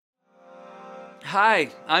Hi,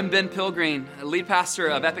 I'm Ben Pilgreen, lead pastor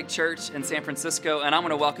of Epic Church in San Francisco, and I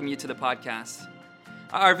want to welcome you to the podcast.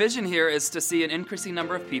 Our vision here is to see an increasing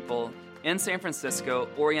number of people in San Francisco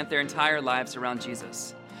orient their entire lives around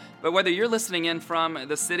Jesus. But whether you're listening in from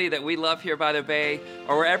the city that we love here by the Bay,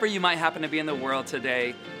 or wherever you might happen to be in the world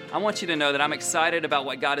today, I want you to know that I'm excited about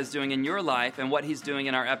what God is doing in your life and what He's doing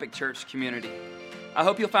in our Epic Church community. I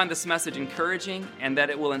hope you'll find this message encouraging and that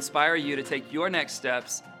it will inspire you to take your next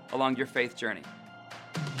steps along your faith journey.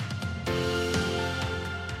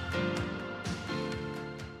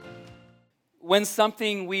 When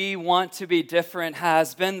something we want to be different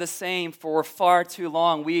has been the same for far too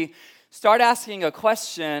long, we start asking a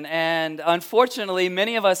question, and unfortunately,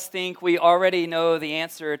 many of us think we already know the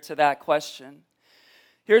answer to that question.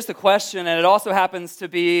 Here's the question, and it also happens to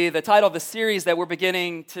be the title of the series that we're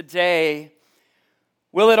beginning today.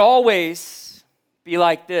 Will it always be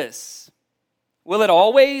like this? Will it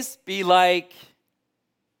always be like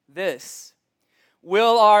this?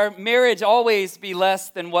 Will our marriage always be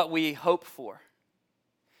less than what we hope for?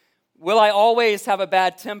 Will I always have a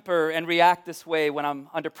bad temper and react this way when I'm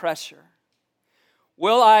under pressure?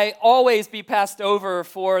 Will I always be passed over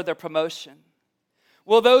for the promotion?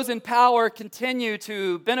 Will those in power continue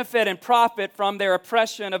to benefit and profit from their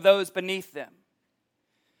oppression of those beneath them?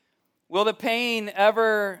 Will the pain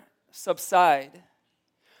ever subside?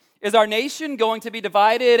 Is our nation going to be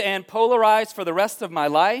divided and polarized for the rest of my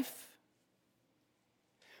life?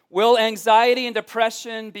 Will anxiety and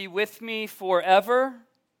depression be with me forever?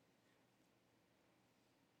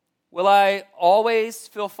 Will I always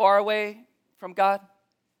feel far away from God?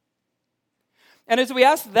 And as we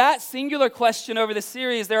ask that singular question over the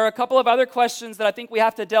series, there are a couple of other questions that I think we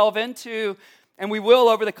have to delve into, and we will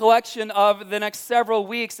over the collection of the next several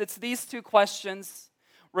weeks. It's these two questions,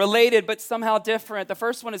 related but somehow different. The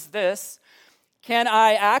first one is this: can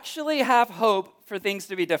I actually have hope for things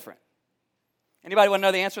to be different? Anybody want to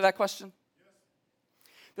know the answer to that question? Yes.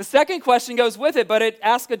 The second question goes with it, but it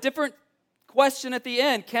asks a different question at the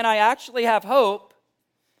end. Can I actually have hope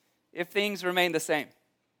if things remain the same?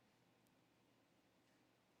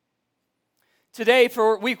 Today,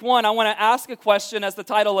 for week one, I want to ask a question as the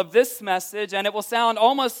title of this message, and it will sound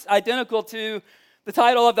almost identical to the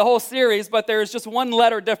title of the whole series, but there's just one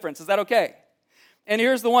letter difference. Is that okay? And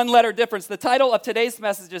here's the one letter difference. The title of today's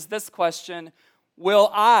message is this question: will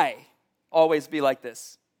I always be like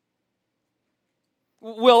this?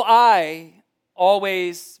 Will I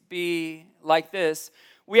always be like this?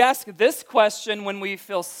 We ask this question when we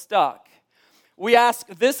feel stuck. We ask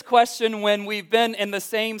this question when we've been in the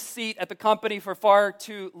same seat at the company for far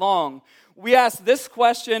too long. We ask this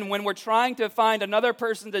question when we're trying to find another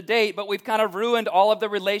person to date, but we've kind of ruined all of the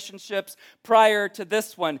relationships prior to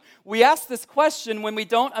this one. We ask this question when we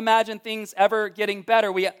don't imagine things ever getting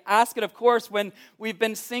better. We ask it, of course, when we've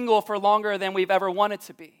been single for longer than we've ever wanted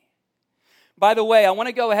to be. By the way, I want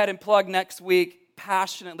to go ahead and plug next week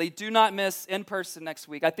passionately. Do not miss in-person next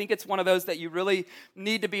week. I think it's one of those that you really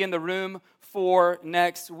need to be in the room for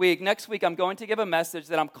next week. Next week, I'm going to give a message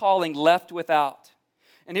that I'm calling Left Without.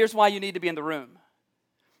 And here's why you need to be in the room.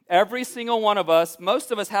 Every single one of us,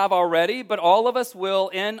 most of us have already, but all of us will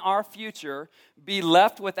in our future be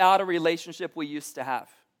left without a relationship we used to have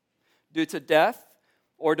due to death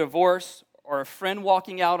or divorce or a friend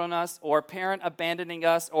walking out on us or a parent abandoning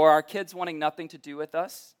us or our kids wanting nothing to do with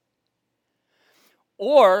us.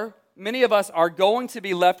 Or many of us are going to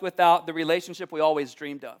be left without the relationship we always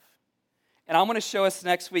dreamed of. And I'm going to show us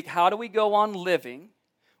next week how do we go on living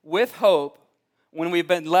with hope when we've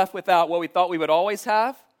been left without what we thought we would always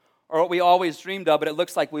have or what we always dreamed of, but it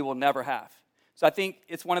looks like we will never have. So I think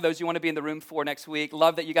it's one of those you want to be in the room for next week.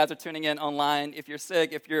 Love that you guys are tuning in online. If you're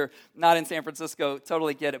sick, if you're not in San Francisco,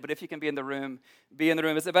 totally get it. But if you can be in the room, be in the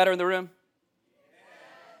room. Is it better in the room?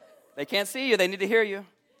 They can't see you. They need to hear you.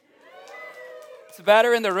 It's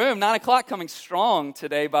better in the room. 9 o'clock coming strong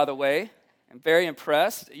today, by the way. I'm very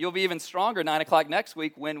impressed. You'll be even stronger 9 o'clock next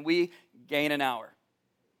week when we gain an hour.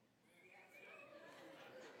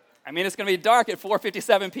 I mean, it's going to be dark at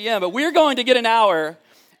 4:57 p.m., but we're going to get an hour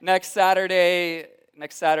next Saturday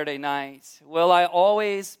night. Will I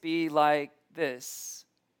always be like this?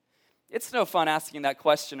 It's no fun asking that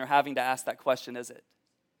question or having to ask that question, is it?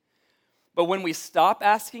 But when we stop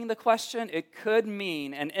asking the question, it could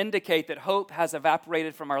mean and indicate that hope has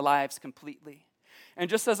evaporated from our lives completely. And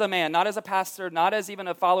just as a man, not as a pastor, not as even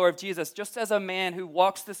a follower of Jesus, just as a man who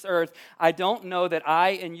walks this earth, I don't know that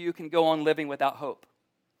I and you can go on living without hope.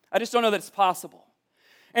 I just don't know that it's possible.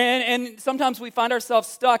 And sometimes we find ourselves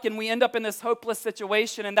stuck and we end up in this hopeless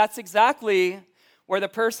situation, and that's exactly where the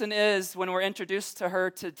person is when we're introduced to her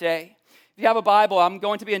today. If you have a Bible, I'm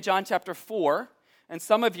going to be in John chapter 4. And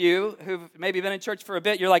some of you who've maybe been in church for a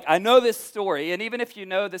bit, you're like, I know this story. And even if you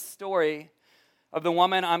know this story of the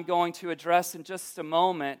woman I'm going to address in just a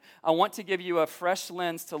moment, I want to give you a fresh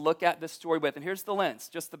lens to look at this story with. And here's the lens,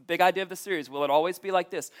 just the big idea of the series. Will it always be like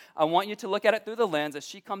this? I want you to look at it through the lens as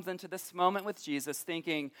she comes into this moment with Jesus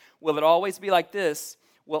thinking, will it always be like this?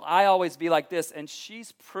 Will I always be like this? And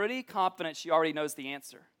she's pretty confident she already knows the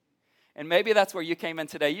answer. And maybe that's where you came in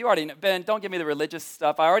today. You already know, Ben, don't give me the religious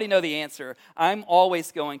stuff. I already know the answer. I'm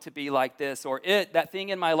always going to be like this, or that thing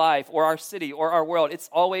in my life, or our city, or our world. It's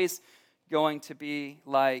always going to be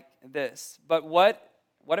like this. But what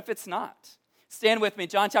if it's not? Stand with me,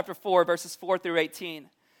 John chapter 4, verses 4 through 18.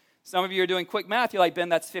 Some of you are doing quick math. You're like, Ben,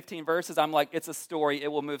 that's 15 verses. I'm like, it's a story.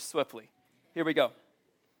 It will move swiftly. Here we go.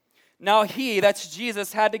 Now that's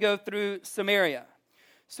Jesus, had to go through Samaria.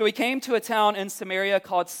 So he came to a town in Samaria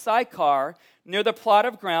called Sychar, near the plot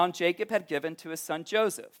of ground Jacob had given to his son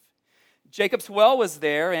Joseph. Jacob's well was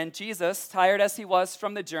there, and Jesus, tired as he was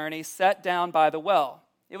from the journey, sat down by the well.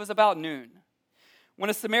 It was about noon. When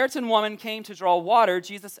a Samaritan woman came to draw water,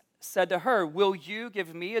 Jesus said to her, "Will you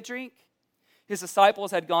give me a drink?" His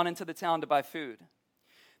disciples had gone into the town to buy food.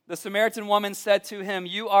 The Samaritan woman said to him,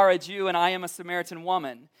 "You are a Jew, and I am a Samaritan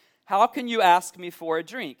woman. How can you ask me for a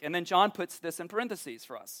drink?" And then John puts this in parentheses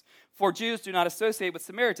for us. For Jews do not associate with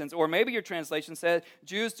Samaritans. Or maybe your translation said,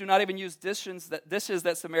 Jews do not even use dishes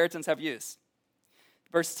that Samaritans have used.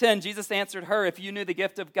 Verse 10, Jesus answered her, "If you knew the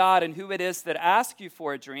gift of God and who it is that asks you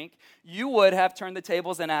for a drink, you would have turned the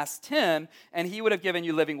tables and asked him, and he would have given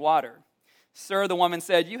you living water." "Sir," the woman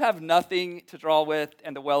said, "you have nothing to draw with,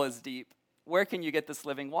 and the well is deep. Where can you get this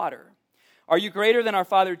living water? Are you greater than our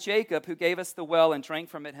father Jacob, who gave us the well and drank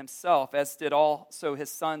from it himself, as did also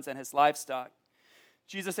his sons and his livestock?"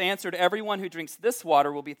 Jesus answered, "Everyone who drinks this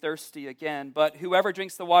water will be thirsty again, but whoever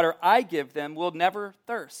drinks the water I give them will never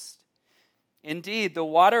thirst. Indeed, the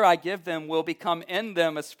water I give them will become in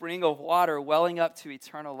them a spring of water welling up to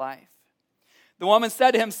eternal life." The woman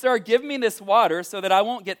said to him, "Sir, give me this water so that I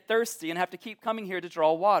won't get thirsty and have to keep coming here to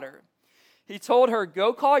draw water." He told her,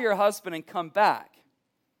 "Go call your husband and come back."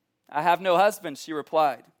 "I have no husband," she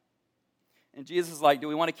replied. And Jesus is like, do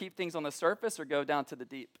we want to keep things on the surface or go down to the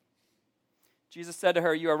deep? Jesus said to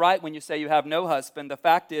her, "You are right when you say you have no husband. The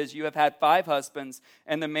fact is you have had 5 husbands,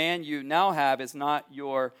 and the man you now have is not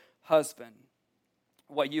your husband.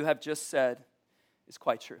 What you have just said is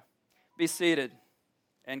quite true." Be seated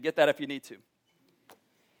and get that if you need to.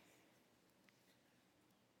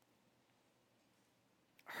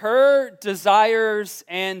 Her desires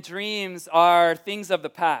and dreams are things of the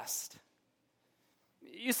past.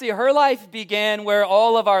 You see, her life began where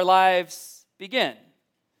all of our lives begin,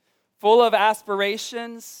 full of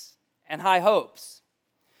aspirations and high hopes.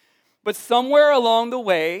 But somewhere along the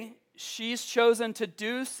way, she's chosen to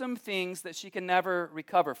do some things that she can never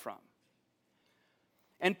recover from.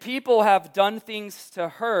 And people have done things to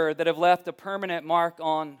her that have left a permanent mark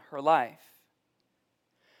on her life.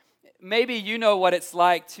 Maybe you know what it's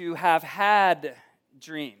like to have had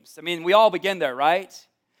dreams. I mean, we all begin there, right?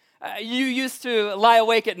 You used to lie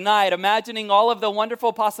awake at night imagining all of the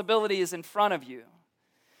wonderful possibilities in front of you.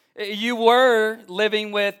 You were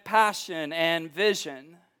living with passion and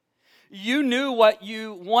vision. You knew what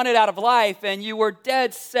you wanted out of life, and you were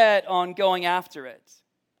dead set on going after it.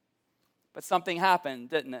 But something happened,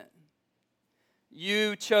 didn't it?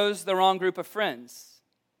 You chose the wrong group of friends.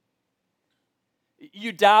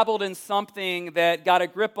 You dabbled in something that got a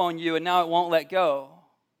grip on you, and now it won't let go.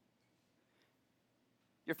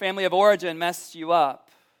 Your family of origin messed you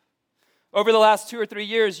up. Over the last 2 or 3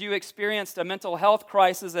 years, you experienced a mental health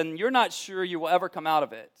crisis, and you're not sure you will ever come out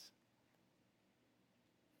of it.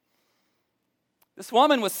 This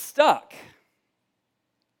woman was stuck.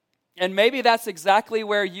 And maybe that's exactly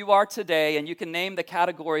where you are today, and you can name the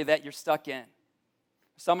category that you're stuck in.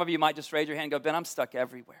 Some of you might just raise your hand and go, "Ben, I'm stuck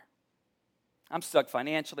everywhere. I'm stuck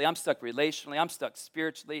financially, I'm stuck relationally, I'm stuck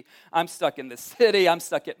spiritually, I'm stuck in the city, I'm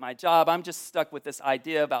stuck at my job, I'm just stuck with this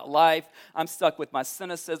idea about life, I'm stuck with my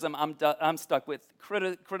cynicism, I'm stuck with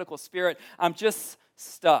critical spirit, I'm just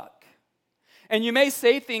stuck." And you may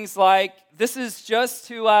say things like, "This is just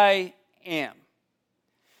who I am."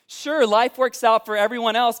 Sure, life works out for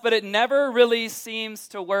everyone else, but it never really seems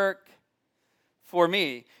to work for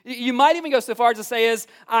me. You might even go so far as to say is,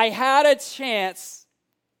 "I had a chance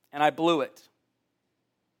and I blew it."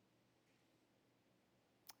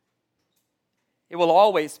 It will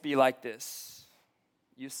always be like this,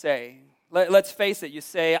 you say. Let's face it, you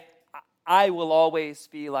say, "I will always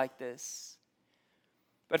be like this."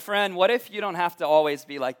 But friend, what if you don't have to always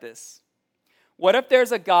be like this? What if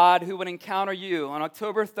there's a God who would encounter you on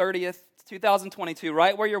October 30th, It's 2022,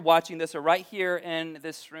 right where you're watching this or right here in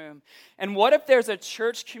this room. And what if there's a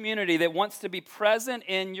church community that wants to be present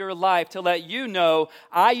in your life to let you know,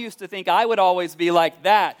 I used to think I would always be like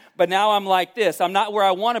that, but now I'm like this. I'm not where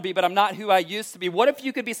I want to be, but I'm not who I used to be. What if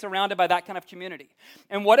you could be surrounded by that kind of community?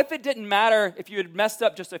 And what if it didn't matter if you had messed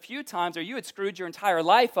up just a few times or you had screwed your entire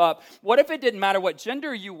life up? What if it didn't matter what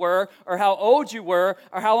gender you were or how old you were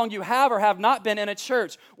or how long you have or have not been in a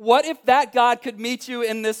church? What if that God could meet you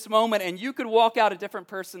in this moment and you could walk out a different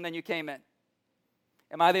person than you came in?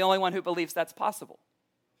 Am I the only one who believes that's possible?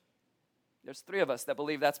 There's 3 of us that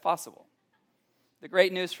believe that's possible. The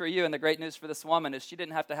great news for you and the great news for this woman is she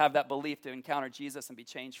didn't have to have that belief to encounter Jesus and be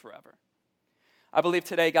changed forever. I believe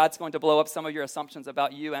today God's going to blow up some of your assumptions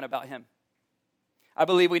about you and about him. I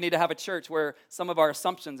believe we need to have a church where some of our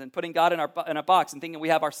assumptions and putting God in a box and thinking we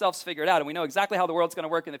have ourselves figured out and we know exactly how the world's going to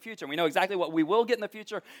work in the future and we know exactly what we will get in the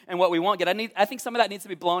future and what we won't get. I think some of that needs to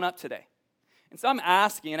be blown up today. And so I'm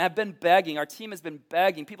asking, and I've been begging, our team has been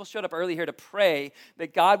begging, people showed up early here to pray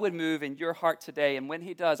that God would move in your heart today. And when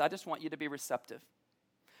he does, I just want you to be receptive.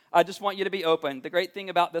 I just want you to be open. The great thing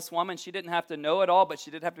about this woman, she didn't have to know it all, but she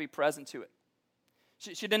did have to be present to it.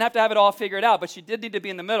 She didn't have to have it all figured out, but she did need to be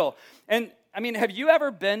in the middle. And, I mean, have you ever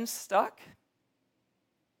been stuck?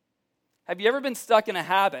 Have you ever been stuck in a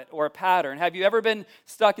habit or a pattern? Have you ever been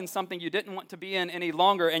stuck in something you didn't want to be in any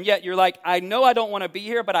longer, and yet you're like, I know I don't want to be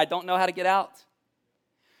here, but I don't know how to get out?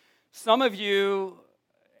 Some of you,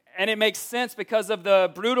 and it makes sense because of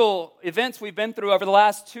the brutal events we've been through over the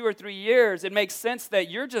last 2 or 3 years, it makes sense that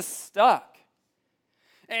you're just stuck.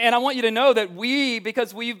 And I want you to know that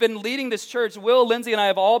because we've been leading this church, Will, Lindsay, and I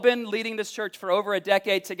have all been leading this church for over a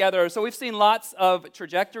decade together. So we've seen lots of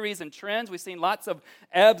trajectories and trends. We've seen lots of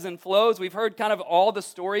ebbs and flows. We've heard kind of all the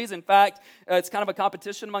stories. In fact, it's kind of a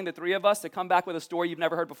competition among the 3 of us to come back with a story you've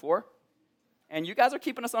never heard before. And you guys are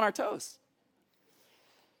keeping us on our toes.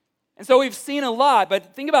 And so we've seen a lot,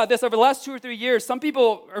 but think about this. Over the last 2 or 3 years, some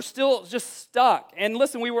people are still just stuck. And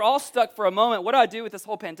listen, we were all stuck for a moment. What do I do with this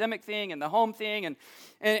whole pandemic thing and the home thing?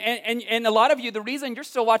 And a lot of you, the reason you're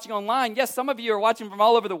still watching online, yes, some of you are watching from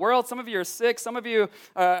all over the world. Some of you are sick. Some of you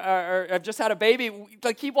have just had a baby.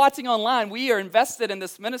 Keep watching online. We are invested in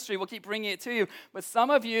this ministry. We'll keep bringing it to you. But some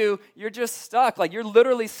of you, you're just stuck. Like you're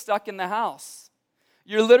literally stuck in the house.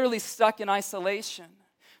 You're literally stuck in isolation.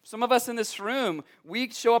 Some of us in this room, we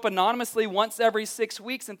show up anonymously once every 6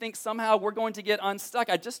 weeks and think somehow we're going to get unstuck.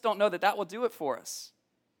 I just don't know that will do it for us.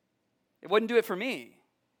 It wouldn't do it for me.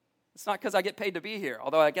 It's not because I get paid to be here,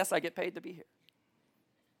 although I guess I get paid to be here.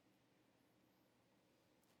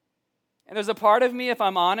 And there's a part of me, if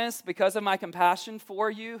I'm honest, because of my compassion for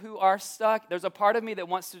you who are stuck, there's a part of me that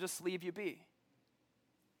wants to just leave you be.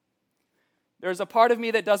 There's a part of me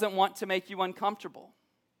that doesn't want to make you uncomfortable.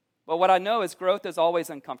 But what I know is growth is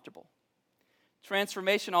always uncomfortable.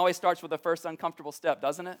 Transformation always starts with the first uncomfortable step,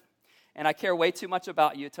 doesn't it? And I care way too much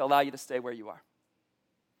about you to allow you to stay where you are.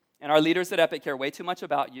 And our leaders at Epic care way too much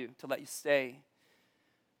about you to let you stay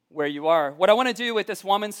where you are. What I want to do with this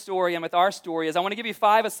woman's story and with our story is I want to give you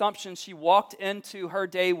 5 assumptions she walked into her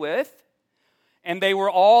day with, and they were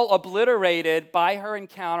all obliterated by her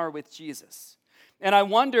encounter with Jesus. And I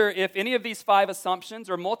wonder if any of these 5 assumptions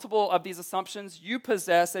or multiple of these assumptions you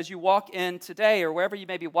possess as you walk in today or wherever you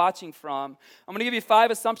may be watching from. I'm going to give you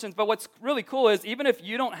 5 assumptions, but what's really cool is even if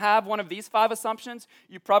you don't have one of these 5 assumptions,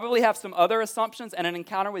 you probably have some other assumptions, and an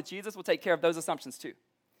encounter with Jesus will take care of those assumptions too.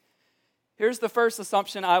 Here's the first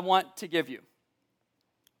assumption I want to give you.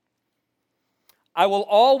 I will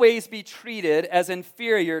always be treated as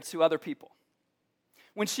inferior to other people.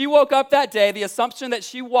 When she woke up that day, the assumption that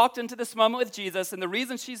she walked into this moment with Jesus, and the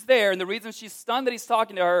reason she's there, and the reason she's stunned that he's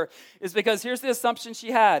talking to her, is because here's the assumption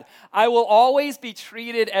she had. I will always be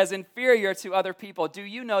treated as inferior to other people. Do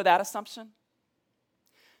you know that assumption?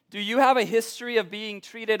 Do you have a history of being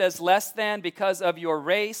treated as less than because of your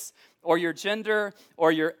race, or your gender,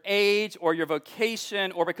 or your age, or your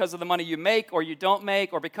vocation, or because of the money you make or you don't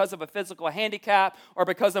make, or because of a physical handicap, or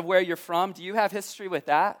because of where you're from? Do you have history with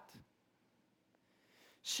that?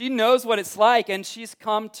 She knows what it's like, and she's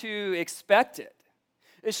come to expect it.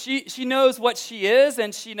 She knows what she is,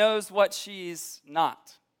 and she knows what she's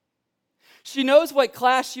not. She knows what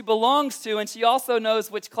class she belongs to, and she also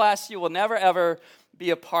knows which class she will never, ever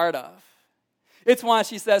be a part of. It's why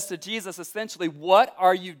she says to Jesus, essentially, what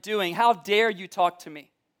are you doing? How dare you talk to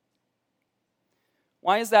me?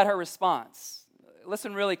 Why is that her response?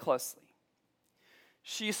 Listen really closely.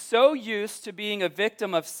 She's so used to being a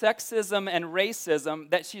victim of sexism and racism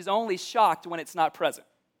that she's only shocked when it's not present.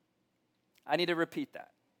 I need to repeat that.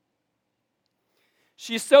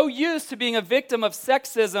 She's so used to being a victim of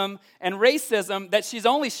sexism and racism that she's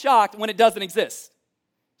only shocked when it doesn't exist.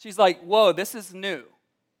 She's like, whoa, this is new.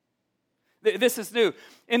 This is new.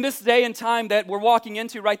 In this day and time that we're walking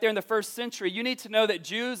into right there in the first century, you need to know that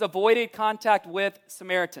Jews avoided contact with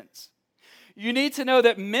Samaritans. You need to know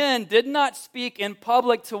that men did not speak in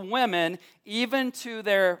public to women, even to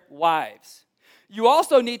their wives. You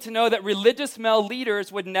also need to know that religious male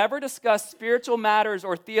leaders would never discuss spiritual matters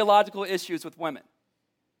or theological issues with women.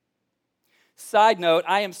 Side note,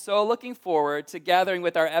 I am so looking forward to gathering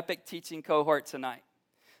with our epic teaching cohort tonight.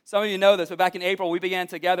 Some of you know this, but back in April, we began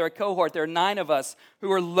together a cohort. There are 9 of us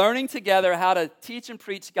who are learning together how to teach and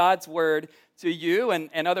preach God's word to you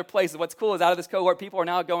and other places. What's cool is out of this cohort, people are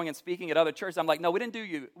now going and speaking at other churches. I'm like, no, we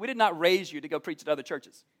did not raise you to go preach at other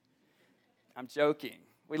churches. I'm joking.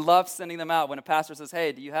 We love sending them out when a pastor says,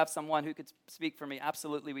 hey, do you have someone who could speak for me?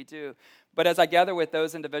 Absolutely, we do. But as I gather with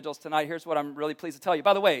those individuals tonight, here's what I'm really pleased to tell you.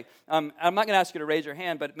 By the way, I'm not going to ask you to raise your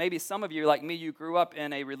hand, but maybe some of you, like me, you grew up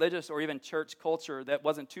in a religious or even church culture that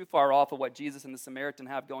wasn't too far off of what Jesus and the Samaritan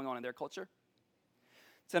have going on in their culture.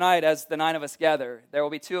 Tonight, as the 9 of us gather, there will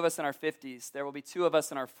be 2 of us in our 50s. There will be 2 of us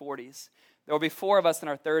in our 40s. There will be 4 of us in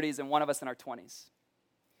our 30s and 1 of us in our 20s.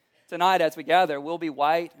 Tonight, as we gather, we'll be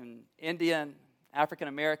white and Indian, African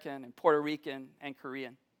American, and Puerto Rican, and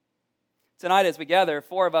Korean. Tonight, as we gather,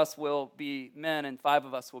 4 of us will be men and 5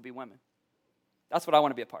 of us will be women. That's what I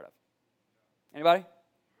want to be a part of. Anybody?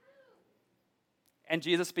 And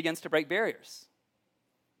Jesus begins to break barriers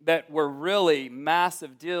that were really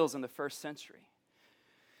massive deals in the first century.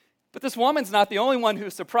 But this woman's not the only one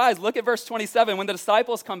who's surprised. Look at verse 27. When the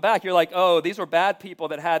disciples come back, you're like, oh, these were bad people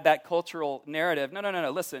that had that cultural narrative. No.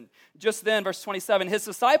 Listen. Just then, verse 27, his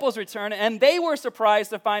disciples returned, and they were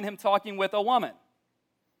surprised to find him talking with a woman.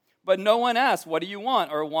 But no one asked, what do you want,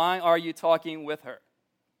 or why are you talking with her?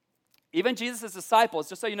 Even Jesus' disciples,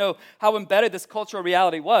 just so you know how embedded this cultural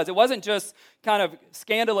reality was, it wasn't just kind of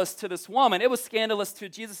scandalous to this woman. It was scandalous to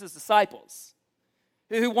Jesus' disciples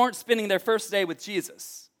who weren't spending their first day with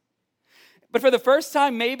Jesus. But for the first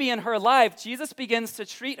time maybe in her life, Jesus begins to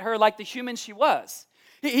treat her like the human she was.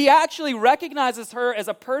 He actually recognizes her as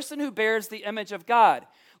a person who bears the image of God.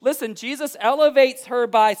 Listen, Jesus elevates her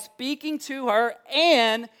by speaking to her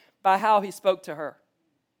and by how he spoke to her.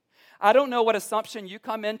 I don't know what assumption you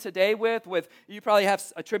come in today with you probably have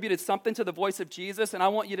attributed something to the voice of Jesus, and I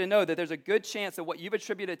want you to know that there's a good chance that what you've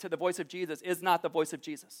attributed to the voice of Jesus is not the voice of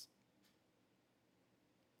Jesus.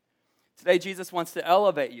 Today, Jesus wants to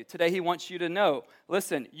elevate you. Today, he wants you to know,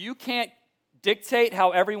 listen, you can't dictate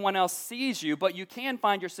how everyone else sees you, but you can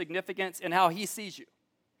find your significance in how he sees you.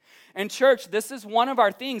 And church, this is one of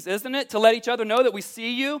our things, isn't it? To let each other know that we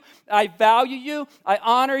see you, I value you, I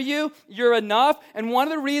honor you, you're enough. And one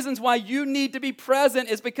of the reasons why you need to be present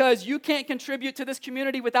is because you can't contribute to this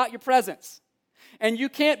community without your presence. And you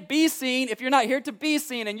can't be seen if you're not here to be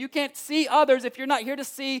seen. And you can't see others if you're not here to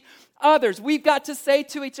see others. We've got to say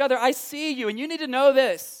to each other, I see you. And you need to know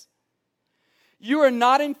this. You are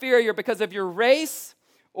not inferior because of your race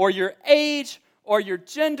or your age or your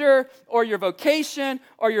gender or your vocation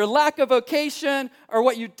or your lack of vocation or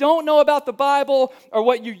what you don't know about the Bible or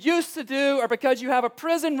what you used to do or because you have a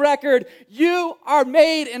prison record. You are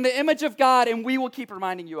made in the image of God, and we will keep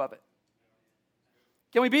reminding you of it.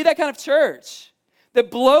 Can we be that kind of church that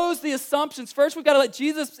blows the assumptions? First, we've got to let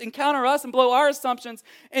Jesus encounter us and blow our assumptions,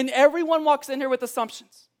 and everyone walks in here with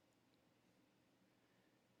assumptions.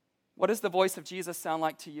 What does the voice of Jesus sound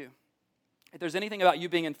like to you? If there's anything about you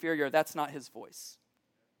being inferior, that's not his voice.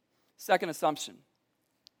 Second assumption,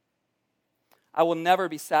 I will never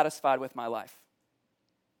be satisfied with my life.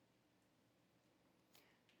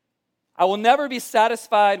 I will never be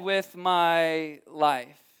satisfied with my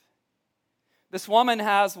life. This woman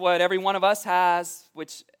has what every one of us has,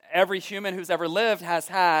 which every human who's ever lived has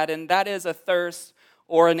had, and that is a thirst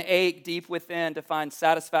or an ache deep within to find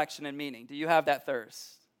satisfaction and meaning. Do you have that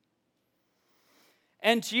thirst?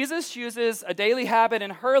 And Jesus uses a daily habit in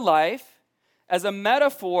her life as a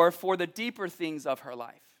metaphor for the deeper things of her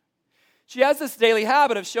life. She has this daily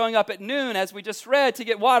habit of showing up at noon, as we just read, to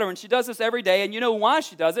get water, and she does this every day, and you know why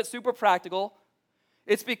she does it? Super practical.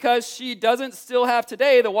 It's because she doesn't still have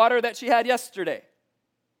today the water that she had yesterday.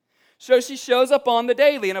 So she shows up on the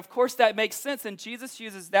daily, and of course that makes sense, and Jesus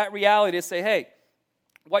uses that reality to say, hey,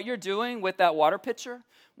 what you're doing with that water pitcher,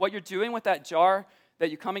 what you're doing with that jar that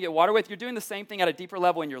you come and get water with, you're doing the same thing at a deeper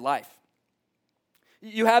level in your life.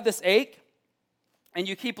 You have this ache, and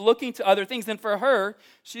you keep looking to other things, and for her,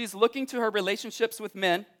 she's looking to her relationships with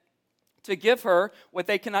men to give her what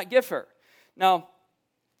they cannot give her. Now,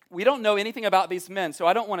 we don't know anything about these men, so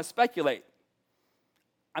I don't want to speculate.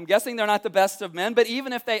 I'm guessing they're not the best of men, but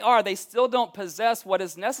even if they are, they still don't possess what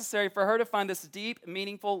is necessary for her to find this deep,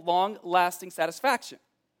 meaningful, long-lasting satisfaction.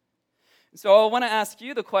 So I want to ask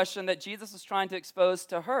you the question that Jesus is trying to expose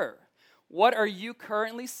to her. What are you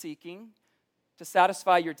currently seeking to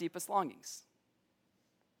satisfy your deepest longings?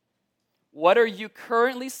 What are you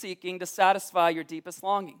currently seeking to satisfy your deepest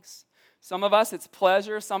longings? Some of us, it's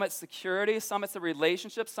pleasure. Some, it's security. Some, it's a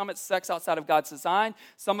relationship. Some, it's sex outside of God's design.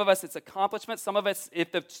 Some of us, it's accomplishment. Some of us,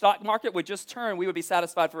 if the stock market would just turn, we would be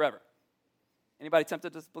satisfied forever. Anybody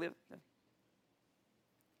tempted to believe it?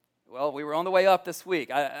 Well, we were on the way up this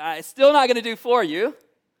week. I still not going to do for you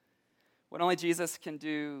what only Jesus can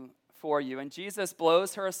do for you. And Jesus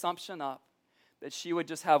blows her assumption up that she would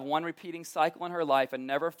just have one repeating cycle in her life and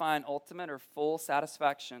never find ultimate or full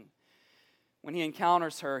satisfaction. When he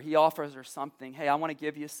encounters her, he offers her something. Hey, I want to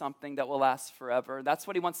give you something that will last forever. That's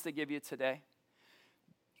what he wants to give you today.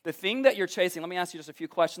 The thing that you're chasing, let me ask you just a few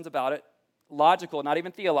questions about it. Logical, not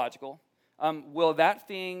even theological. Will that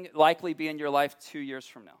thing likely be in your life 2 years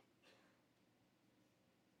from now?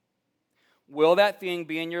 Will that thing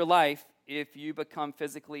be in your life if you become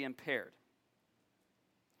physically impaired?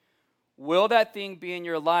 Will that thing be in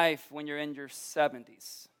your life when you're in your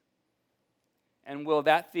 70s? And will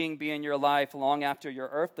that thing be in your life long after your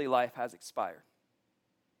earthly life has expired?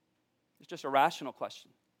 It's just a rational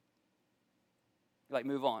question. You're like,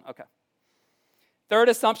 move on. Okay. Third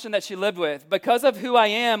assumption that she lived with: because of who I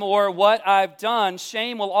am or what I've done,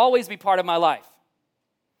 shame will always be part of my life.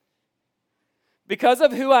 Because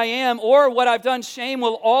of who I am or what I've done, shame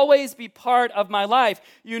will always be part of my life.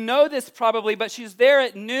 You know this probably, but she's there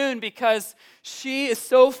at noon because she is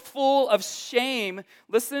so full of shame.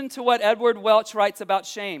 Listen to what Edward Welch writes about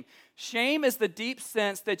shame. Shame is the deep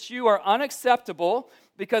sense that you are unacceptable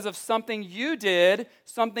because of something you did,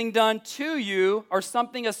 something done to you, or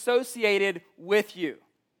something associated with you.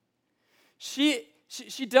 She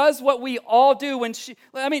does what we all do when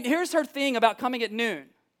here's her thing about coming at noon.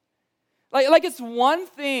 Like it's one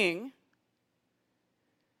thing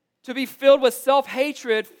to be filled with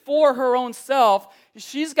self-hatred for her own self.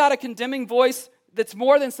 She's got a condemning voice that's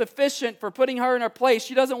more than sufficient for putting her in her place.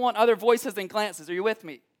 She doesn't want other voices and glances. Are you with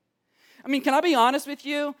me? Can I be honest with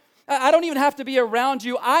you? I don't even have to be around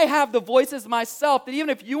you. I have the voices myself that even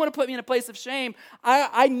if you want to put me in a place of shame,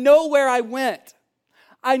 I know where I went.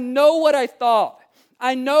 I know what I thought.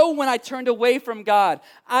 I know when I turned away from God.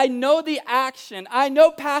 I know the action. I know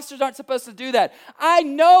pastors aren't supposed to do that. I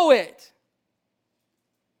know it.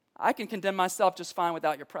 I can condemn myself just fine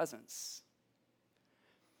without your presence.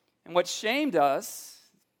 And what shame does,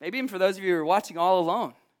 maybe even for those of you who are watching all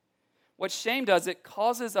alone, what shame does, it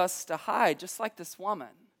causes us to hide, just like this woman.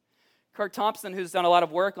 Kirk Thompson, who's done a lot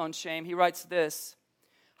of work on shame, he writes this: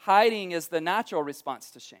 hiding is the natural response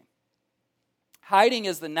to shame. Hiding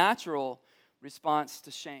is the natural response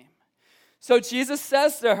to shame. So Jesus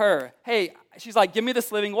says to her, hey, she's like, give me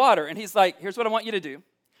this living water. And he's like, here's what I want you to do.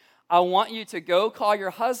 I want you to go call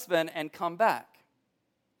your husband and come back.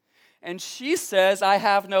 And she says, I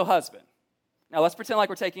have no husband. Now let's pretend like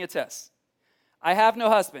we're taking a test. I have no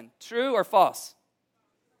husband. True or false?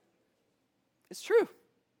 It's true.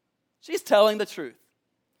 She's telling the truth.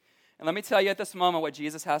 And let me tell you at this moment what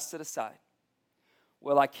Jesus has to decide.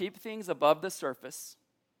 Will I keep things above the surface,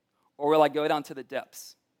 or will I go down to the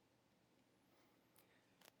depths?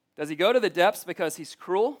 Does he go to the depths because he's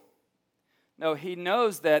cruel? No, he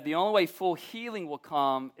knows that the only way full healing will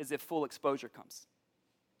come is if full exposure comes.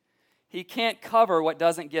 He can't cover what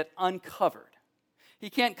doesn't get uncovered. He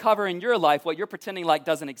can't cover in your life what you're pretending like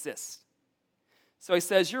doesn't exist. So he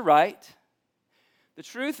says, you're right. The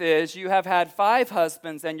truth is, you have had 5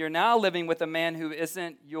 husbands, and you're now living with a man who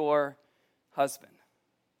isn't your husband.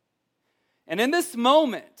 And in this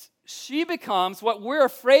moment, she becomes what we're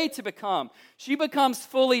afraid to become. She becomes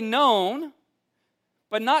fully known,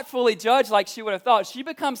 but not fully judged like she would have thought. She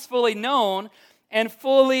becomes fully known and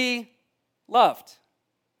fully loved.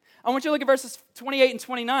 I want you to look at verses 28 and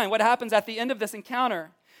 29. What happens at the end of this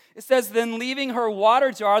encounter? It says, then leaving her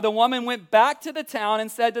water jar, the woman went back to the town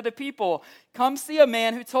and said to the people, come see a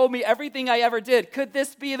man who told me everything I ever did. Could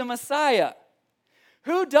this be the Messiah?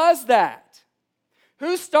 Who does that?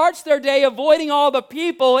 Who starts their day avoiding all the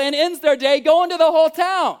people and ends their day going to the whole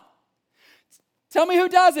town? Tell me who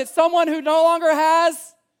does it. Someone who no longer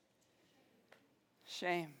has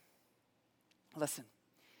shame. Listen.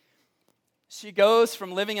 She goes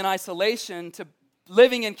from living in isolation to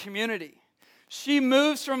living in community. She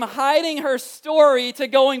moves from hiding her story to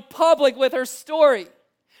going public with her story.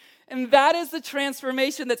 And that is the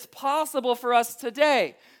transformation that's possible for us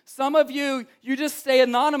today. Some of you just stay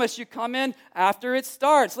anonymous. You come in after it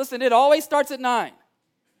starts. Listen, it always starts at 9.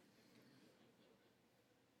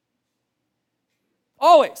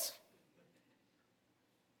 Always.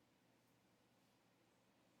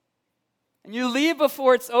 And you leave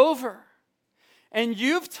before it's over. And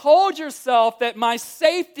you've told yourself that my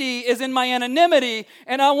safety is in my anonymity,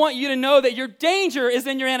 and I want you to know that your danger is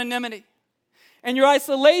in your anonymity. And your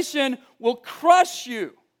isolation will crush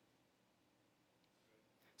you.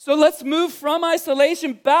 So let's move from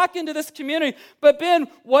isolation back into this community. But Ben,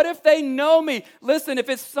 what if they know me? Listen, if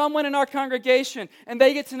it's someone in our congregation and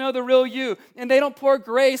they get to know the real you and they don't pour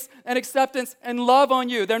grace and acceptance and love on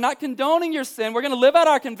you, they're not condoning your sin. We're going to live out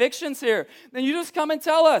our convictions here. Then you just come and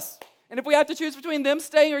tell us. And if we have to choose between them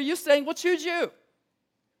staying or you staying, we'll choose you.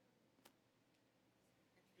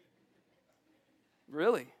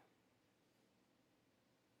 Really?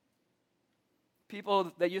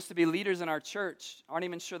 People that used to be leaders in our church aren't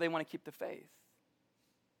even sure they want to keep the faith.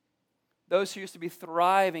 Those who used to be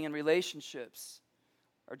thriving in relationships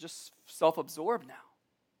are just self-absorbed now.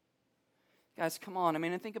 Guys, come on.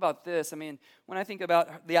 And think about this. When I think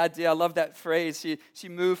about the idea, I love that phrase. She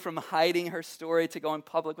moved from hiding her story to going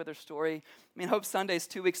public with her story. Hope Sunday's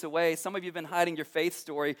 2 weeks away. Some of you have been hiding your faith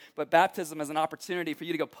story, but baptism is an opportunity for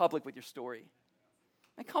you to go public with your story.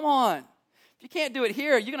 Come on. If you can't do it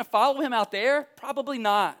here, are you going to follow him out there? Probably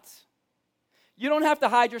not. You don't have to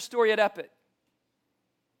hide your story at Epic.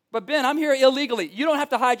 But Ben, I'm here illegally. You don't have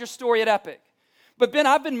to hide your story at Epic. But Ben,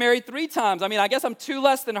 I've been married 3 times. I guess I'm 2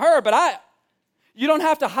 less than her, but you don't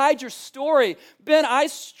have to hide your story. Ben, I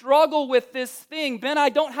struggle with this thing. Ben, I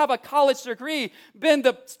don't have a college degree. Ben,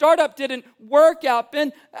 the startup didn't work out.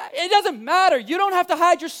 Ben, it doesn't matter. You don't have to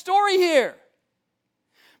hide your story here.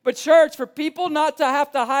 But church, for people not to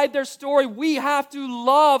have to hide their story, we have to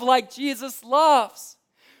love like Jesus loves.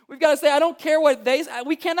 We've got to say, I don't care what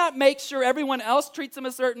we cannot make sure everyone else treats them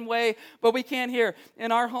a certain way, but we can here.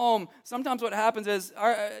 In our home, sometimes what happens is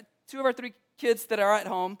 2 of our 3 kids that are at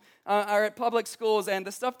home are at public schools, and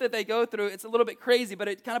the stuff that they go through, it's a little bit crazy, but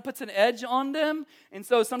it kind of puts an edge on them. And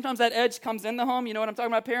so sometimes that edge comes in the home, you know what I'm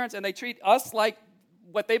talking about, parents, and they treat us like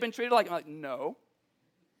what they've been treated like. I'm like, no.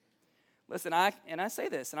 Listen, I say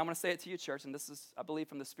this, and I'm going to say it to you, church, and this is, I believe,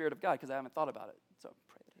 from the Spirit of God, because I haven't thought about it, so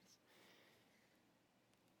pray that it is.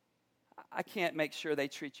 I can't make sure they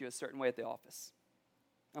treat you a certain way at the office,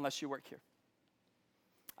 unless you work here.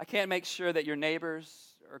 I can't make sure that your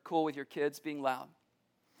neighbors are cool with your kids being loud.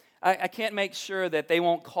 I can't make sure that they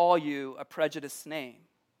won't call you a prejudiced name.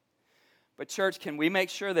 But church, can we make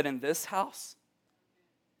sure that in this house,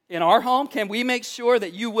 in our home, can we make sure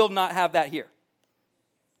that you will not have that here?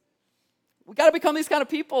 We got to become these kind of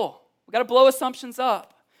people. We got to blow assumptions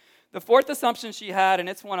up. The 4th assumption she had, and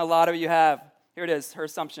it's one a lot of you have. Here it is, her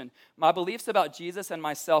assumption. My beliefs about Jesus and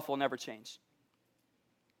myself will never change.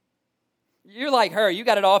 You're like her. You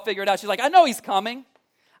got it all figured out. She's like, I know he's coming.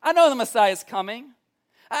 I know the Messiah's coming.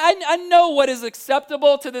 I know what is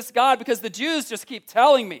acceptable to this God because the Jews just keep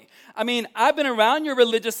telling me. I've been around your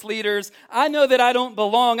religious leaders. I know that I don't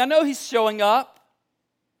belong. I know he's showing up.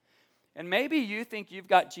 And maybe you think you've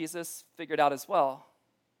got Jesus figured out as well.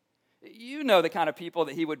 You know the kind of people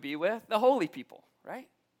that he would be with, the holy people, right?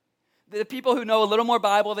 The people who know a little more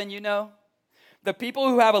Bible than you know. The people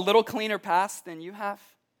who have a little cleaner past than you have.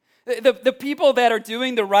 The people that are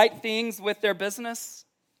doing the right things with their business.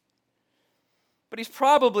 But he's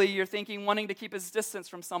probably, you're thinking, wanting to keep his distance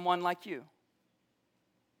from someone like you.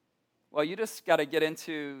 Well, you just got to get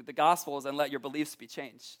into the Gospels and let your beliefs be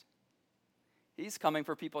changed. He's coming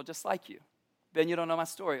for people just like you. Ben, you don't know my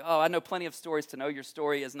story. Oh, I know plenty of stories to know. Your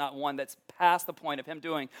story is not one that's past the point of him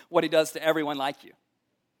doing what he does to everyone like you.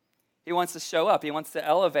 He wants to show up. He wants to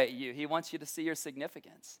elevate you. He wants you to see your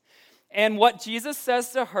significance. And what Jesus says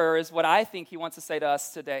to her is what I think he wants to say to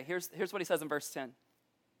us today. Here's what he says in verse 10.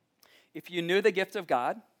 If you knew the gift of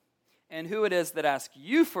God and who it is that asks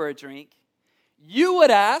you for a drink, you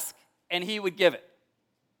would ask and he would give it.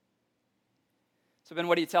 So Ben,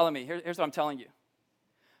 what are you telling me? Here's what I'm telling you.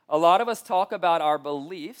 A lot of us talk about our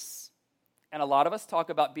beliefs, and a lot of us talk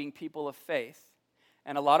about being people of faith.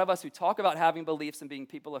 And a lot of us who talk about having beliefs and being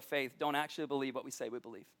people of faith don't actually believe what we say we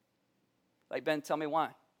believe. Like, Ben, tell me why.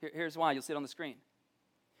 Here's why. You'll see it on the screen.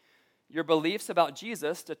 Your beliefs about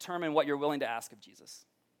Jesus determine what you're willing to ask of Jesus.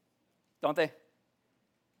 Don't they?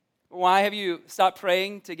 Why have you stopped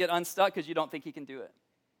praying to get unstuck? Because you don't think he can do it.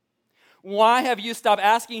 Why have you stopped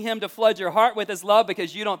asking him to flood your heart with his love?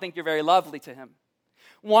 Because you don't think you're very lovely to him.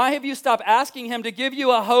 Why have you stopped asking him to give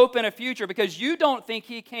you a hope and a future? Because you don't think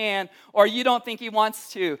he can or you don't think he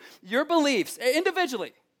wants to. Your beliefs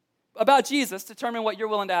individually about Jesus determine what you're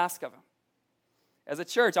willing to ask of him. As a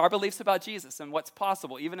church, our beliefs about Jesus and what's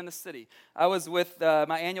possible, even in the city. I was with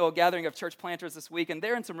my annual gathering of church planters this week, and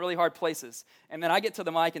they're in some really hard places. And then I get to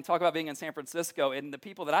the mic and talk about being in San Francisco, and the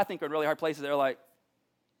people that I think are in really hard places, they're like,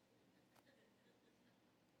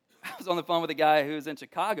 I was on the phone with a guy who's in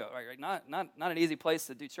Chicago, right? Not an easy place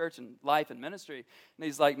to do church and life and ministry. And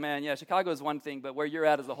he's like, man, yeah, Chicago is one thing, but where you're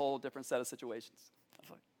at is a whole different set of situations. I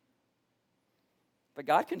was like, but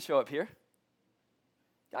God can show up here.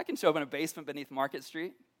 God can show up in a basement beneath Market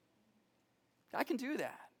Street. God can do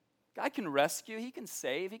that. God can rescue. He can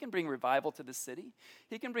save. He can bring revival to the city.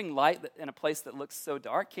 He can bring light in a place that looks so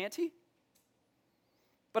dark, can't he?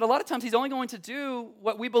 But a lot of times he's only going to do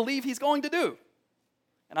what we believe he's going to do.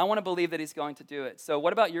 And I want to believe that he's going to do it. So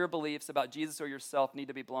what about your beliefs about Jesus or yourself need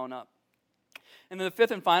to be blown up? And then the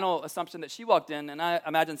fifth and final assumption that she walked in, and I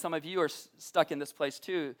imagine some of you are stuck in this place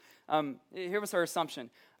too. Here was her assumption.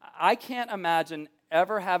 I can't imagine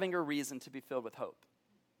ever having a reason to be filled with hope.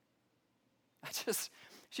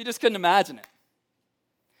 She just couldn't imagine it.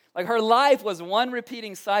 Like her life was one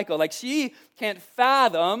repeating cycle. Like she can't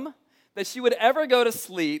fathom that she would ever go to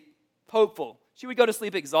sleep hopeful. She would go to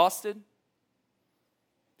sleep exhausted.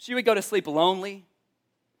 She would go to sleep lonely.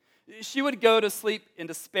 She would go to sleep in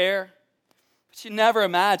despair. She never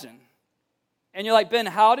imagined. And you're like, Ben,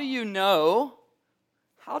 how do you know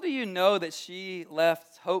that she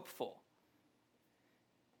left hopeful?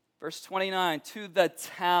 Verse 29, to the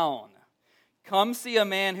town. Come see a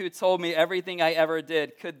man who told me everything I ever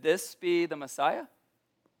did. Could this be the Messiah?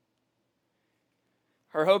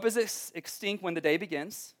 Her hope is extinct when the day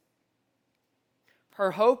begins.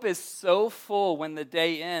 Her hope is so full when the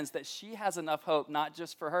day ends that she has enough hope not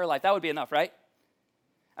just for her life. That would be enough, right?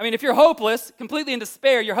 I mean, if you're hopeless, completely in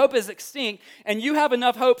despair, your hope is extinct, and you have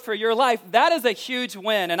enough hope for your life, that is a huge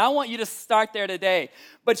win, and I want you to start there today.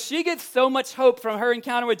 But she gets so much hope from her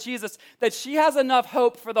encounter with Jesus that she has enough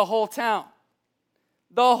hope for the whole town.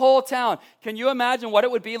 The whole town. Can you imagine what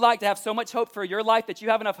it would be like to have so much hope for your life that you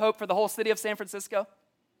have enough hope for the whole city of San Francisco?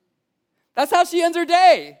 That's how she ends her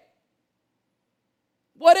day.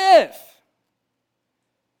 What if?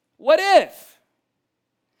 What if?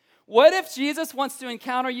 What if Jesus wants to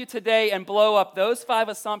encounter you today and blow up those 5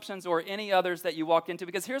 assumptions or any others that you walk into?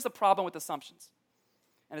 Because here's the problem with assumptions.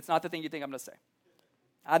 And it's not the thing you think I'm going to say.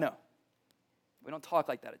 I know. We don't talk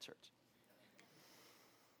like that at church.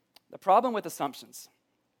 The problem with assumptions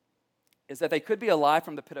is that they could be a lie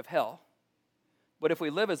from the pit of hell, but if we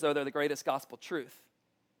live as though they're the greatest gospel truth,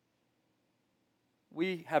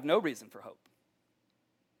 we have no reason for hope.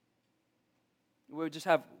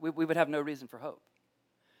 We would have no reason for hope.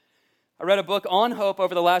 I read a book on hope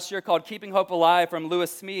over the last year called Keeping Hope Alive from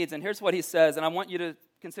Lewis Smedes, and here's what he says, and I want you to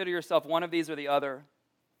consider yourself one of these or the other.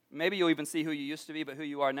 Maybe you'll even see who you used to be, but who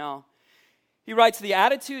you are now. He writes, the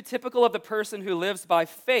attitude typical of the person who lives by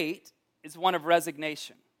fate is one of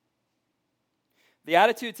resignation. The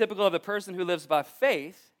attitude typical of the person who lives by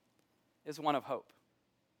faith is one of hope.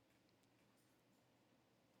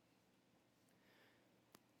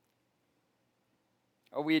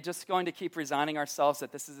 Are we just going to keep resigning ourselves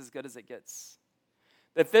that this is as good as it gets?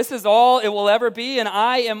 That this is all it will ever be and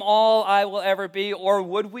I am all I will ever be? Or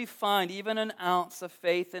would we find even an ounce of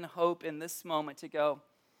faith and hope in this moment to go,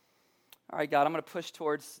 all right, God, I'm going to push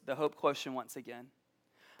towards the hope quotient once again.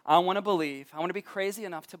 I want to believe, I want to be crazy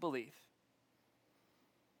enough to believe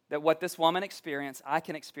that what this woman experienced, I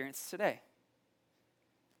can experience today.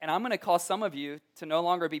 And I'm going to call some of you to no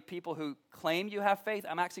longer be people who claim you have faith.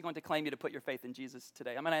 I'm actually going to claim you to put your faith in Jesus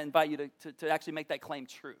today. I'm going to invite you to actually make that claim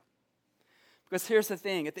true. Because here's the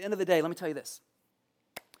thing. At the end of the day, let me tell you this.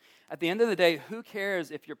 At the end of the day, who cares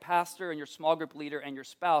if your pastor and your small group leader and your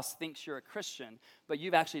spouse thinks you're a Christian, but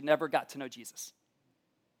you've actually never got to know Jesus?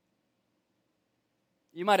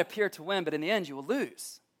 You might appear to win, but in the end, you will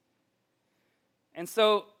lose. And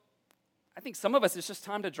so I think some of us, it's just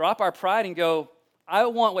time to drop our pride and go, I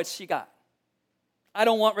want what she got. I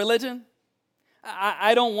don't want religion.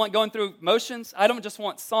 I don't want going through motions. I don't just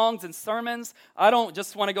want songs and sermons. I don't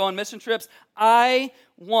just want to go on mission trips. I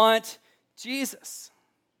want Jesus.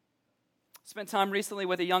 Spent time recently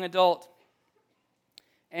with a young adult,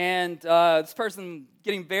 and this person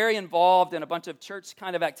getting very involved in a bunch of church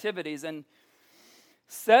kind of activities, and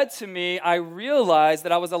said to me, I realized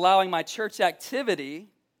that I was allowing my church activity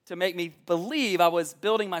to make me believe I was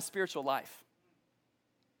building my spiritual life.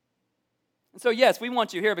 And so, yes, we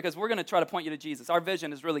want you here because we're going to try to point you to Jesus. Our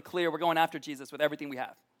vision is really clear. We're going after Jesus with everything we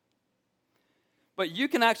have. But you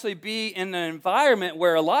can actually be in an environment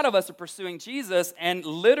where a lot of us are pursuing Jesus and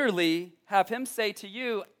literally have him say to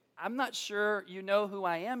you, I'm not sure you know who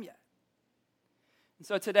I am yet. And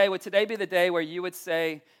so today, would today be the day where you would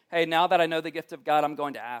say, hey, now that I know the gift of God, I'm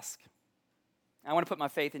going to ask. I want to put my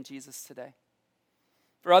faith in Jesus today.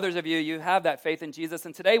 For others of you, you have that faith in Jesus,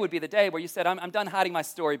 and today would be the day where you said, I'm done hiding my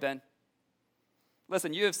story, Ben.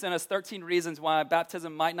 Listen, you have sent us 13 reasons why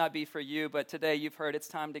baptism might not be for you, but today you've heard it's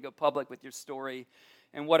time to go public with your story,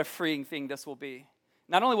 and what a freeing thing this will be.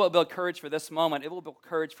 Not only will it build courage for this moment, it will build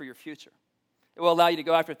courage for your future. It will allow you to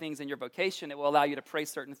go after things in your vocation. It will allow you to pray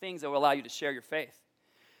certain things. It will allow you to share your faith.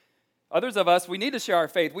 Others of us, we need to share our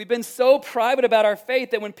faith. We've been so private about our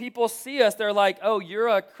faith that when people see us, they're like, oh, you're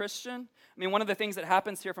a Christian? I mean, one of the things that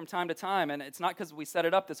happens here from time to time, and it's not because we set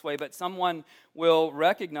it up this way, but someone will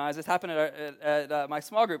recognize, this happened at my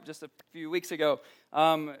small group just a few weeks ago.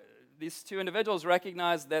 These two individuals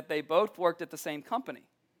recognized that they both worked at the same company.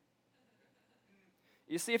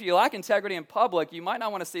 You see, if you lack integrity in public, you might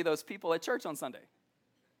not want to see those people at church on Sunday.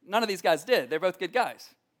 None of these guys did. They're both good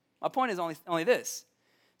guys. My point is only this.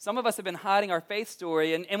 Some of us have been hiding our faith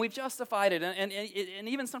story, and we've justified it. And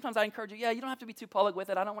even sometimes I encourage you, you don't have to be too public with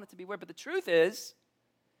it. I don't want it to be weird. But the truth is,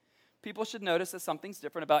 people should notice that something's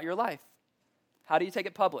different about your life. How do you take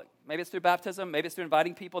it public? Maybe it's through baptism. Maybe it's through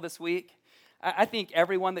inviting people this week. I think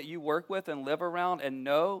everyone that you work with and live around and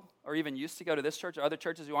know, or even used to go to this church or other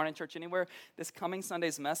churches who aren't in church anywhere, this coming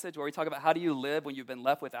Sunday's message where we talk about how do you live when you've been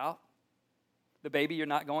left without, the baby you're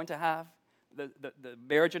not going to have, the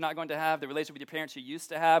marriage you're not going to have, the relationship with your parents you used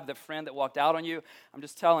to have, the friend that walked out on you. I'm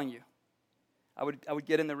just telling you, I would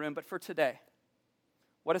get in the room. But for today,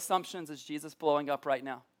 what assumptions is Jesus blowing up right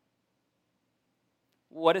now?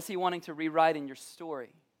 What is he wanting to rewrite in your story?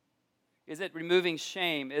 Is it removing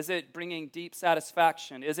shame? Is it bringing deep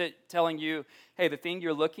satisfaction? Is it telling you, hey, the thing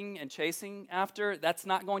you're looking and chasing after, that's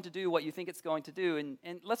not going to do what you think it's going to do?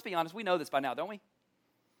 And let's be honest, we know this by now, don't we?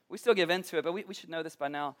 We still give into it, but we should know this by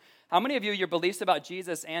now. How many of you, your beliefs about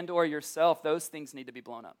Jesus and or yourself, those things need to be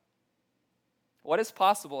blown up? What is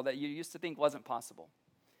possible that you used to think wasn't possible?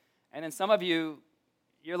 And then some of you,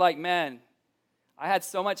 you're like, man, I had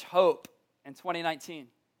so much hope in 2019.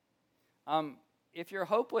 If your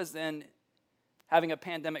hope was in having a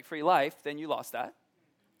pandemic-free life, then you lost that.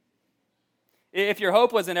 If your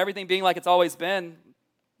hope was in everything being like it's always been,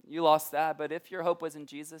 you lost that. But if your hope was in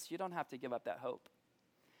Jesus, you don't have to give up that hope.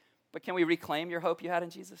 But can we reclaim your hope you had in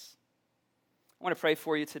Jesus? I want to pray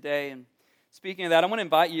for you today. And speaking of that, I want to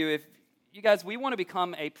invite you, if you guys, we want to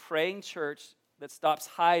become a praying church that stops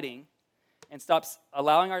hiding and starts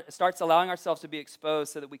allowing ourselves to be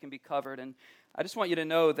exposed so that we can be covered. And I just want you to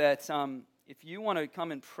know that if you want to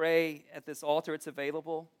come and pray at this altar, it's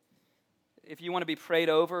available. If you want to be prayed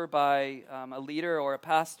over by a leader or a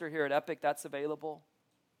pastor here at Epic, that's available.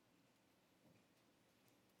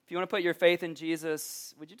 If you want to put your faith in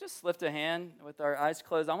Jesus, would you just lift a hand with our eyes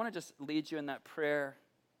closed? I want to just lead you in that prayer.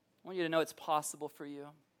 I want you to know it's possible for you.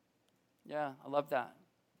 Yeah, I love that.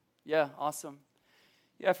 Yeah, awesome.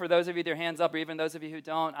 Yeah, for those of you with your hands up, or even those of you who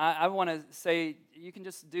don't, I want to say you can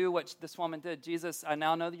just do what this woman did. Jesus, I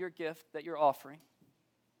now know your gift that you're offering.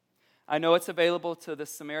 I know it's available to the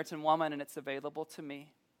Samaritan woman, and it's available to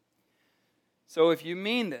me. So if you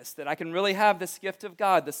mean this, that I can really have this gift of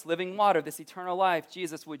God, this living water, this eternal life,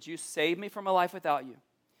 Jesus, would you save me from a life without you?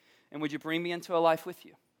 And would you bring me into a life with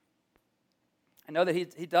you? I know that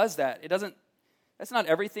he does that. That's not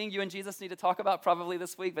everything you and Jesus need to talk about probably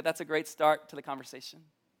this week, but that's a great start to the conversation.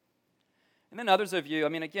 And then others of you, I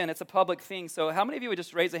mean, again, it's a public thing, so how many of you would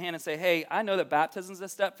just raise a hand and say, hey, I know that baptism is a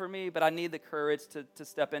step for me, but I need the courage to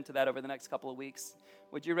step into that over the next couple of weeks?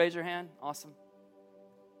 Would you raise your hand? Awesome.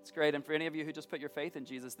 It's great. And for any of you who just put your faith in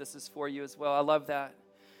Jesus, this is for you as well. I love that.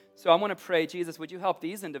 So I want to pray, Jesus, would you help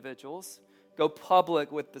these individuals go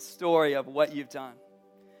public with the story of what you've done?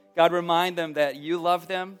 God, remind them that you love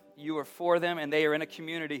them, you are for them, and they are in a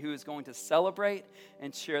community who is going to celebrate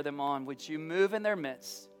and cheer them on. Would you move in their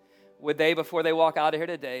midst? Would they, before they walk out of here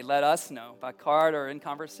today, let us know by card or in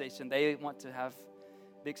conversation they want to have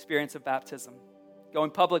the experience of baptism, going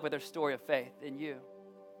public with their story of faith in you.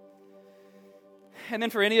 And then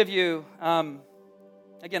for any of you,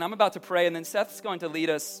 again, I'm about to pray, and then Seth's going to lead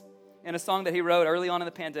us in a song that he wrote early on in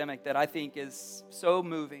the pandemic that I think is so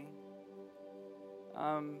moving.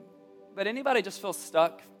 But anybody just feel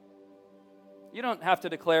stuck? You don't have to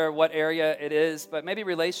declare what area it is, but maybe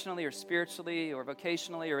relationally or spiritually or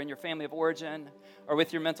vocationally or in your family of origin or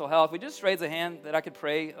with your mental health. Would you just raise a hand that I could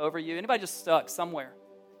pray over you? Anybody just stuck somewhere?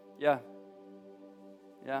 Yeah.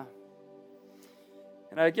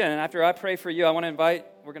 And again, after I pray for you, I want to invite,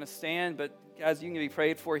 we're going to stand, but guys, you can be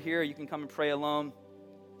prayed for here. You can come and pray alone.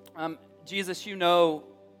 Jesus, you know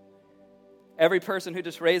every person who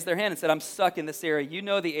just raised their hand and said, I'm stuck in this area. You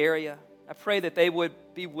know the area. I pray that they would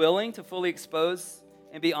be willing to fully expose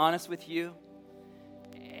and be honest with you.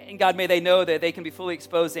 And God, may they know that they can be fully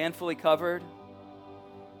exposed and fully covered.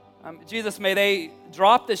 Jesus, may they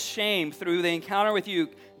drop the shame through the encounter with you,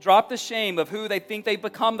 drop the shame of who they think they've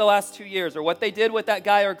become the last 2 years, or what they did with that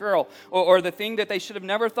guy or girl, or the thing that they should have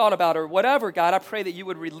never thought about, or whatever. God, I pray that you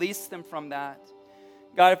would release them from that.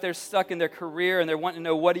 God, if they're stuck in their career and they're wanting to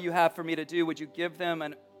know, what do you have for me to do? Would you give them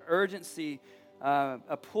an urgency,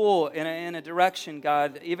 a pull in a direction,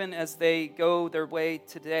 God, even as they go their way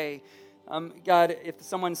today? God, if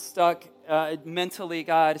someone's stuck mentally,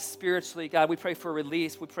 God, spiritually, God, we pray for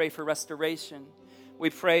release. We pray for restoration. We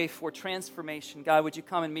pray for transformation. God, would you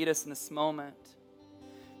come and meet us in this moment?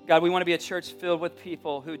 God, we want to be a church filled with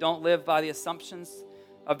people who don't live by the assumptions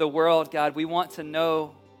of the world. God, we want to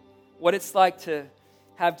know what it's like to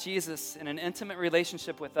have Jesus in an intimate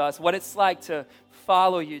relationship with us, what it's like to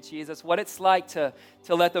follow you, Jesus, what it's like to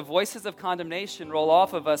let the voices of condemnation roll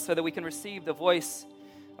off of us so that we can receive the voice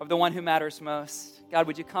of the one who matters most. God,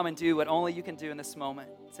 would you come and do what only you can do in this moment?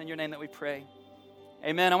 It's in your name that we pray.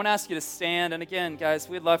 Amen. I want to ask you to stand. And again, guys,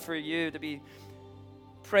 we'd love for you to be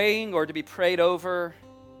praying or to be prayed over.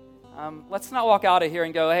 Let's not walk out of here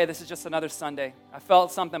and go, hey, this is just another Sunday. I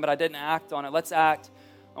felt something, but I didn't act on it. Let's act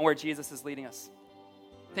on where Jesus is leading us.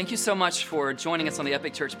 Thank you so much for joining us on the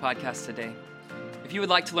Epic Church podcast today. If you would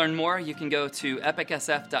like to learn more, you can go to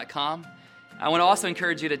epicsf.com. I want to also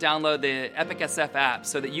encourage you to download the Epic SF app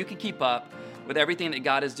so that you can keep up with everything that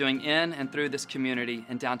God is doing in and through this community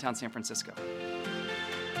in downtown San Francisco.